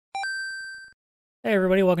Hey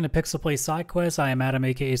everybody, welcome to PixelPlay Sidequests. I am Adam,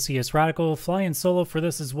 aka CS Radical, flying solo for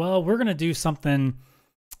this as well. We're going to do something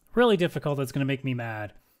really difficult that's going to make me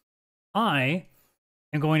mad. I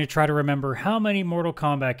am going to try to remember how many Mortal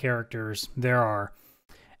Kombat characters there are,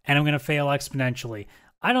 and I'm going to fail exponentially.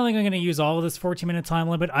 I don't think I'm going to use all of this 14-minute time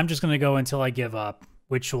limit. I'm just going to go until I give up,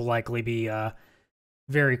 which will likely be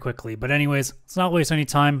very quickly. But anyways, let's not waste any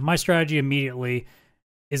time. My strategy immediately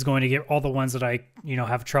is going to get all the ones that I,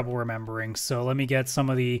 have trouble remembering. So let me get some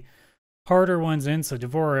of the harder ones in. So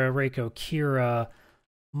Devora, Reiko, Kira,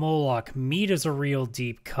 Moloch. Meat is a real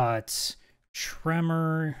deep cut.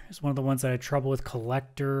 Tremor is one of the ones that I had trouble with.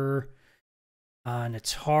 Collector.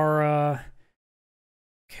 Natara.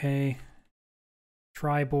 Okay.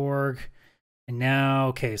 Triborg. And now,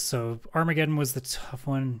 okay, so Armageddon was the tough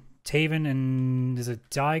one. Taven and is it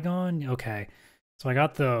Digon? Okay. So I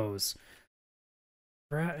got those.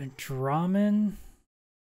 Draman?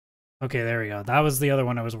 Okay, there we go. That was the other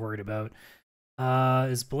one I was worried about.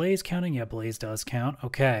 Is Blaze counting? Yeah, Blaze does count.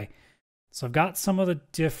 Okay. So I've got some of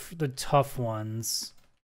the tough ones.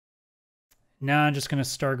 Now I'm just going to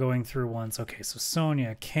start going through ones. Okay, so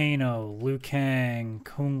Sonya, Kano, Liu Kang,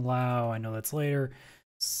 Kung Lao. I know that's later.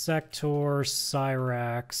 Sector,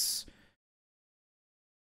 Cyrax.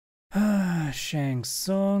 Shang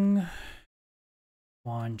Tsung.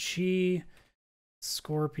 Quan Chi.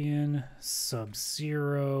 Scorpion,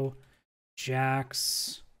 Sub-Zero,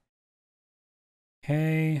 Jax,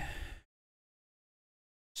 okay,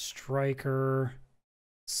 Striker,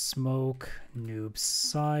 Smoke, Noob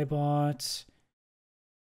Saibot,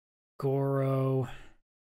 Goro,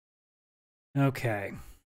 okay,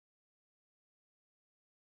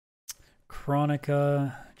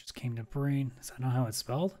 Chronica, just came to brain, is that not how it's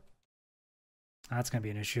spelled? That's gonna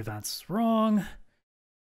be an issue if that's wrong.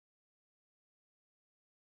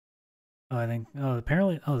 Oh, I think,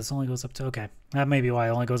 apparently, this only goes up to, okay. That may be why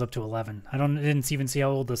it only goes up to 11. I didn't even see how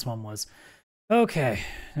old this one was. Okay,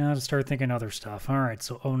 now to start thinking other stuff. All right,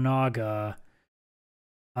 so Onaga.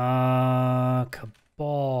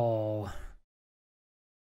 Cabal.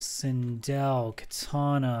 Sindel,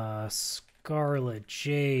 Katana, Scarlet,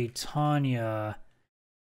 Jade, Tanya.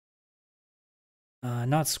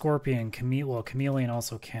 Not Scorpion, Chameleon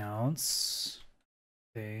also counts.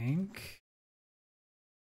 I think.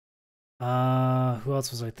 Who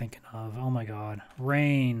else was I thinking of? Oh my god.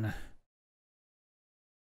 Rain.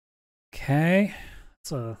 Okay.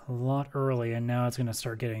 It's a lot early, and now it's going to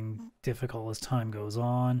start getting difficult as time goes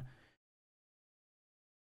on.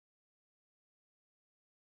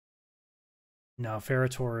 No,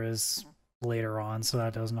 Ferritor is later on, so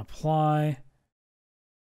that doesn't apply.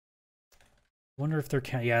 Wonder if they're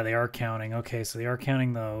counting. Yeah, they are counting. Okay, so they are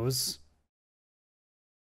counting those.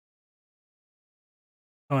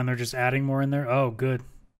 Oh, and they're just adding more in there? Oh, good.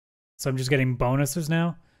 So I'm just getting bonuses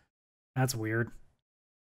now? That's weird.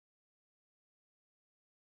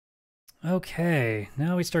 Okay,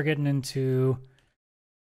 now we start getting into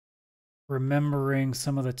remembering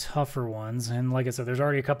some of the tougher ones. And like I said, there's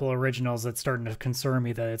already a couple of originals that's starting to concern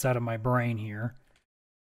me that it's out of my brain here.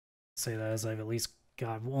 Say that as I've at least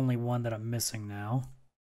got only one that I'm missing now.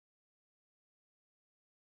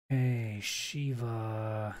 Okay,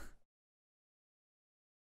 Shiva.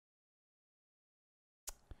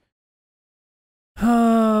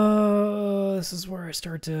 This is where I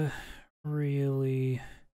start to really...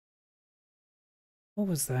 What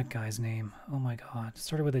was that guy's name? Oh my god. It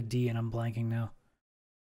started with a D and I'm blanking now.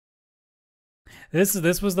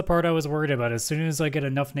 This was the part I was worried about. As soon as I get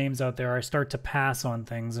enough names out there, I start to pass on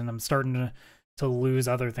things and I'm starting to lose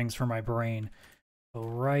other things from my brain. So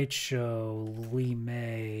Raicho, Li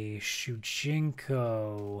Mei,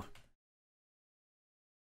 Shujinko.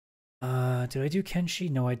 Did I do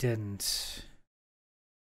Kenshi? No, I didn't.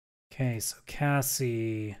 Okay, so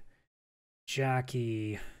Cassie,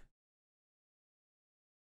 Jackie,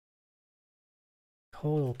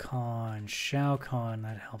 Kotal Khan, Shao Kahn,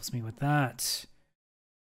 that helps me with that.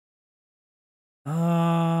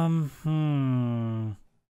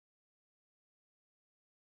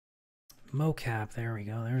 Mocap, there we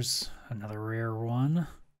go. There's another rare one.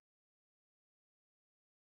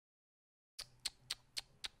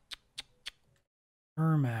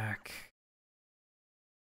 Ermac.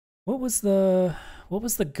 What was the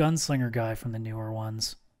gunslinger guy from the newer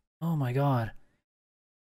ones? Oh my god.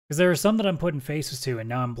 Because there are some that I'm putting faces to, and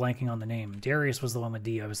now I'm blanking on the name. Darius was the one with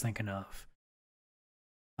D I was thinking of.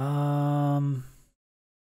 Oh,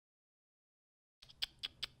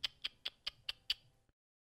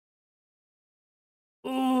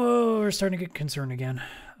 we're starting to get concerned again.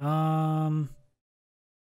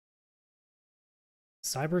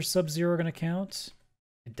 Cyber Sub-Zero gonna count?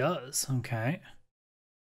 It does, okay.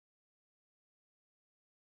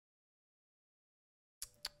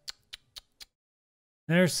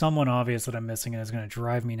 There's someone obvious that I'm missing and it's going to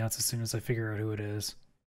drive me nuts as soon as I figure out who it is.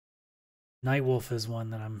 Nightwolf is one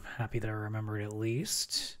that I'm happy that I remembered at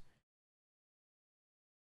least.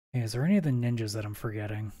 Hey, is there any of the ninjas that I'm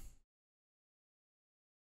forgetting?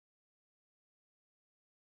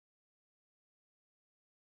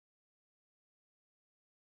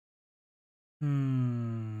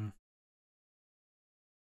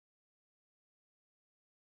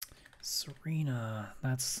 Serena,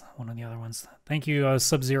 that's one of the other ones. Thank you,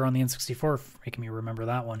 Sub-Zero on the N64 for making me remember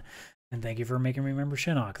that one. And thank you for making me remember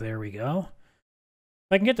Shinnok. There we go.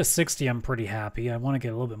 If I can get to 60, I'm pretty happy. I want to get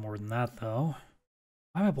a little bit more than that, though.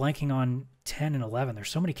 Why am I blanking on 10 and 11? There's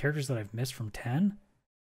so many characters that I've missed from 10.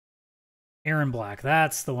 Aaron Black,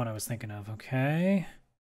 that's the one I was thinking of. Okay.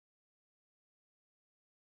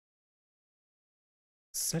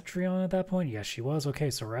 Cetrion at that point? Yes, she was. Okay,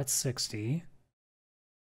 so we're at 60.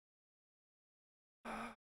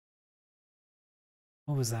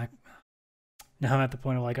 What was that? Now I'm at the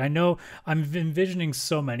point of like, I know I'm envisioning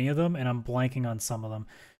so many of them and I'm blanking on some of them.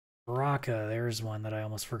 Baraka, there's one that I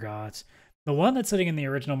almost forgot. The one that's sitting in the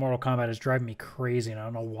original Mortal Kombat is driving me crazy and I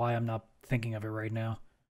don't know why I'm not thinking of it right now.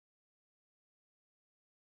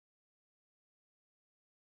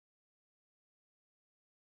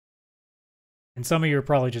 And some of you are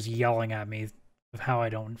probably just yelling at me of how I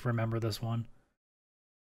don't remember this one.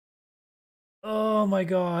 Oh my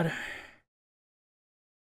god.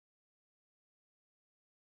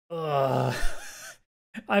 Ugh.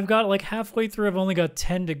 I've got like halfway through, I've only got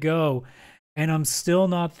 10 to go, and I'm still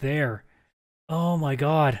not there. Oh my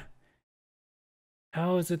god.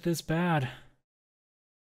 How is it this bad?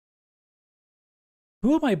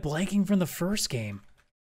 Who am I blanking from the first game?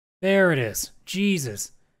 There it is.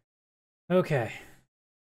 Jesus. Okay.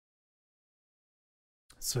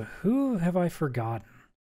 So who have I forgotten?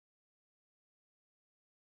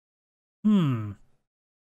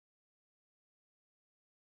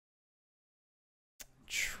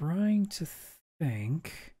 Trying to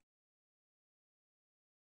think.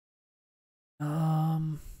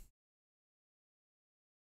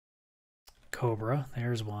 Cobra,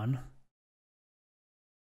 there's one.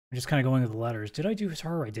 I'm just kind of going with the letters. Did I do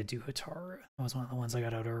Hitaru? I did do Hitaru. That was one of the ones I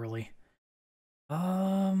got out early.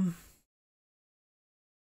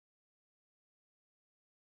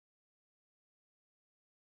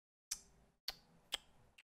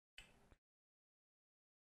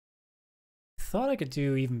 Thought I could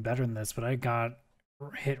do even better than this, but I got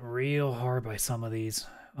hit real hard by some of these.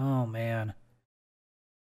 Oh man.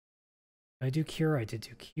 Did I do Kira? I did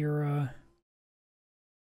do Kira.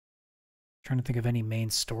 Trying to think of any main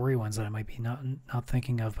story ones that I might be not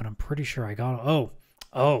thinking of, but I'm pretty sure I got.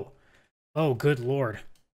 Oh, good lord.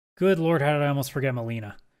 Good lord, how did I almost forget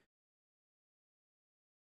Melina?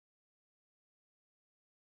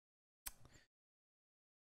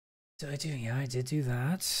 Did I do? Yeah, I did do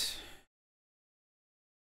that.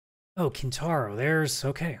 Oh, Kintaro, there's,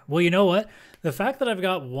 okay. Well, you know what? The fact that I've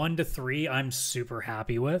got 1 to 3, I'm super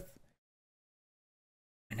happy with.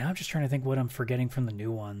 And now I'm just trying to think what I'm forgetting from the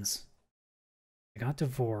new ones. I got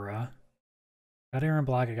Devora. I got Aaron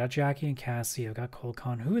Black. I got Jackie and Cassie. I got Cold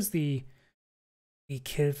Con. Who is the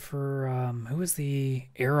kid for, who is the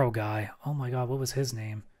Arrow guy? Oh my god, what was his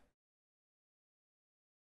name?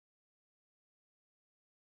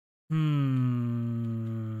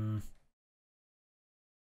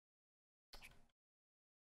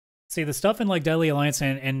 See, the stuff in like Deadly Alliance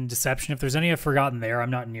and Deception, if there's any I've forgotten there, I'm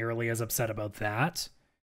not nearly as upset about that.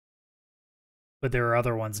 But there are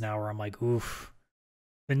other ones now where I'm like, oof.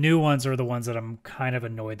 The new ones are the ones that I'm kind of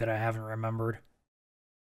annoyed that I haven't remembered.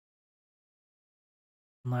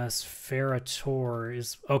 Unless Ferrator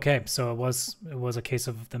is okay, so it was a case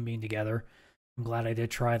of them being together. I'm glad I did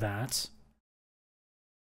try that.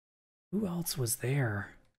 Who else was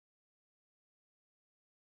there?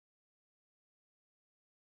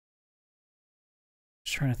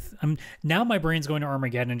 Just trying to. Now my brain's going to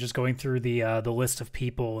Armageddon and just going through the list of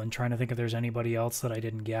people and trying to think if there's anybody else that I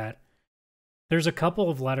didn't get. There's a couple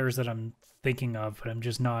of letters that I'm thinking of, but I'm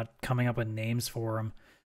just not coming up with names for them.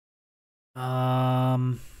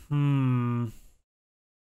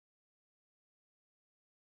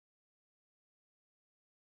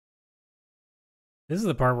 This is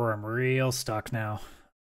the part where I'm real stuck now.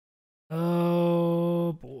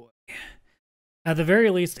 Oh boy. At the very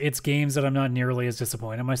least, it's games that I'm not nearly as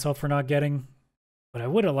disappointed in myself for not getting, but I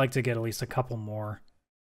would have liked to get at least a couple more.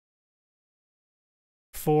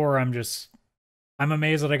 4, I'm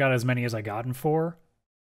amazed that I got as many as I got in 4.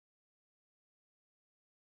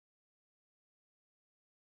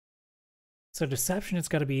 So Deception, it's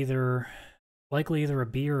got to be likely either a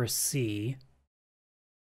B or a C.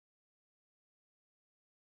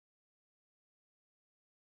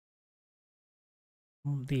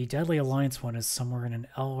 The Deadly Alliance one is somewhere in an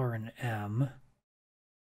L or an M.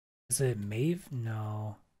 Is it Maeve?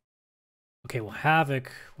 No. Okay, well,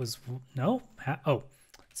 Havoc was... No? Oh,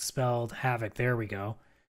 spelled Havoc. There we go.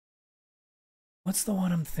 What's the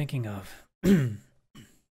one I'm thinking of? Doesn't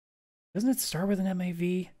it start with an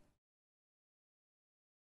MAV?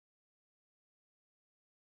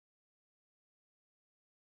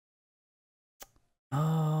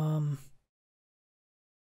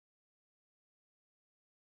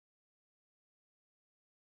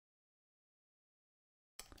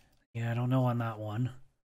 Yeah, I don't know on that one.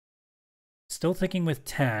 Still thinking with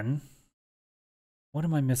 10. What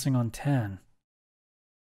am I missing on 10?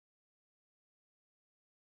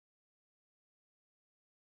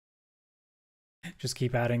 Just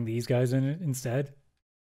keep adding these guys in it instead.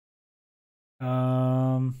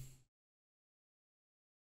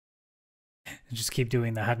 Just keep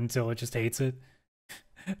doing that until it just hates it.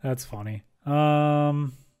 That's funny.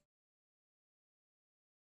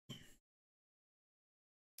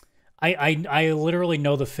 I literally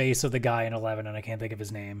know the face of the guy in 11 and I can't think of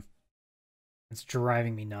his name. It's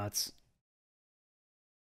driving me nuts.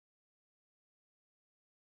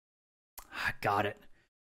 Got it.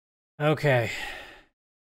 Okay.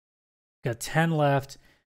 Got 10 left.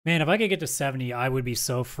 Man, if I could get to 70, I would be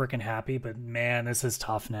so freaking happy, but man, this is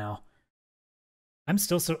tough now. I'm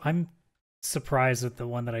surprised that the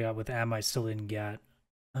one that I got with M I still didn't get.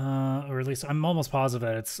 Or at least I'm almost positive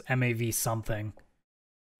that it's MAV something.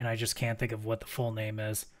 And I just can't think of what the full name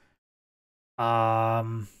is.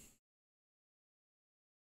 And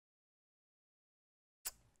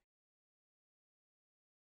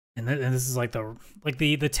this is like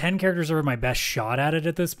the 10 characters are my best shot at it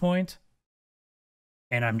at this point.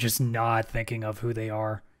 And I'm just not thinking of who they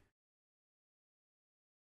are.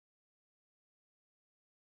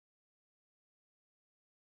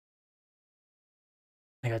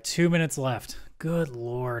 I got 2 minutes left. Good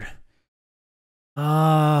lord.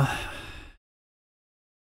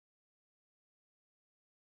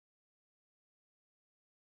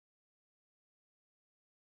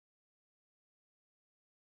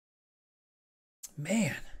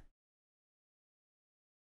 Man.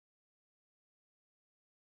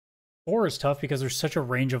 4 is tough because there's such a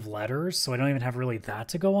range of letters, so I don't even have really that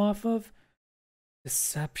to go off of.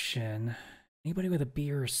 Deception. Anybody with a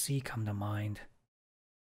B or a C come to mind?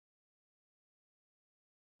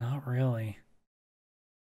 Not really.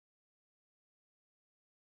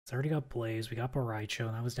 It's already got Blaze. We got Baraicho,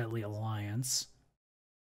 and that was Deadly Alliance.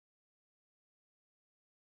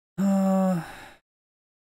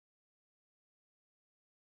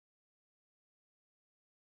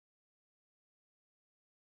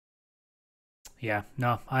 Yeah,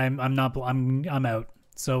 no, I'm out.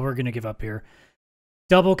 So we're gonna give up here.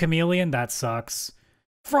 Double Chameleon, that sucks.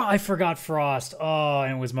 I forgot Frost. Oh,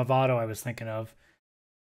 and it was Mavado I was thinking of.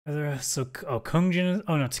 So, Kungjin.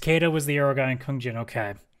 Oh no, Takeda was the arrow guy, and Kungjin.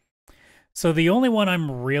 Okay. So the only one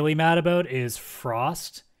I'm really mad about is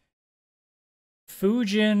Frost.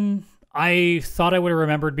 Fujin, I thought I would have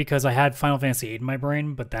remembered because I had Final Fantasy VIII in my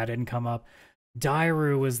brain, but that didn't come up.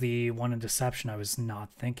 Dairu was the one in Deception I was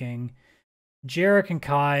not thinking. Jarek and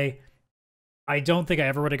Kai, I don't think I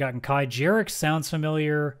ever would have gotten Kai. Jarek sounds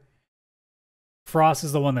familiar. Frost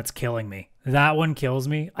is the one that's killing me. That one kills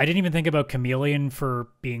me. I didn't even think about Chameleon for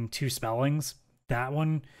being 2 spellings. That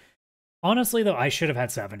one, honestly though, I should have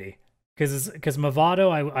had 70. Because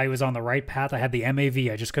Mavado, I was on the right path. I had the MAV.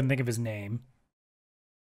 I just couldn't think of his name.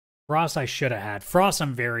 Frost, I should have had. Frost,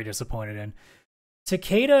 I'm very disappointed in.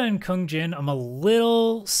 Takeda and Kungjin, I'm a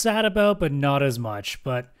little sad about, but not as much.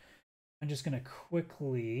 But I'm just going to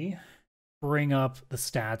quickly bring up the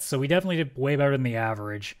stats. So we definitely did way better than the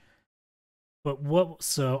average. But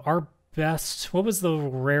so our best, what was the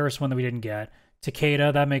rarest one that we didn't get?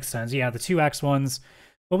 Takeda, that makes sense. Yeah, the 2X ones.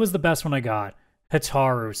 What was the best one I got?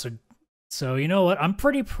 Hitaru. So you know what? I'm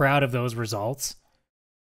pretty proud of those results.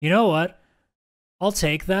 You know what? I'll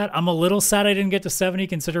take that. I'm a little sad I didn't get to 70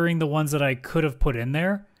 considering the ones that I could have put in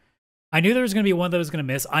there. I knew there was going to be one that I was going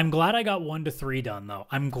to miss. I'm glad I got 1 to 3 done, though.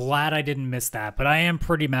 I'm glad I didn't miss that, but I am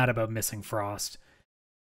pretty mad about missing Frost.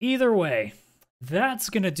 Either way, that's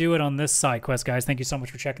going to do it on this side quest, guys. Thank you so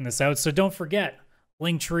much for checking this out. So don't forget,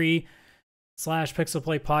 Linktree/PixelPlay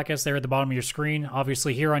podcast there at the bottom of your screen.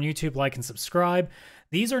 Obviously, here on YouTube, like and subscribe.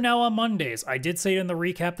 These are now on Mondays. I did say it in the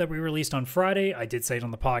recap that we released on Friday. I did say it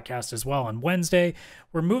on the podcast as well on Wednesday.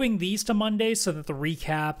 We're moving these to Mondays so that the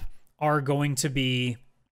recap are going to be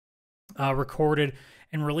recorded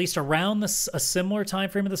and released around a similar time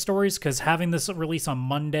frame of the stories, because having this release on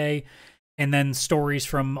Monday and then stories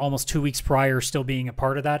from almost 2 weeks prior still being a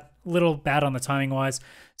part of that. A little bad on the timing wise.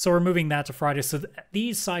 So we're moving that to Friday. So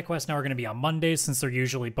these side quests now are going to be on Mondays since they're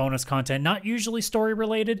usually bonus content, not usually story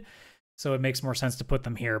related. So it makes more sense to put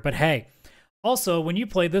them here. But hey, also, when you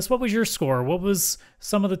played this, what was your score? What was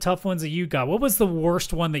some of the tough ones that you got? What was the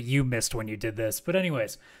worst one that you missed when you did this? But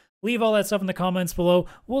anyways, leave all that stuff in the comments below.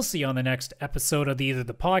 We'll see you on the next episode of either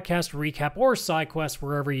the podcast recap or side quest,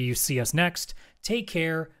 wherever you see us next. Take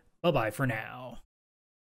care. Bye-bye for now.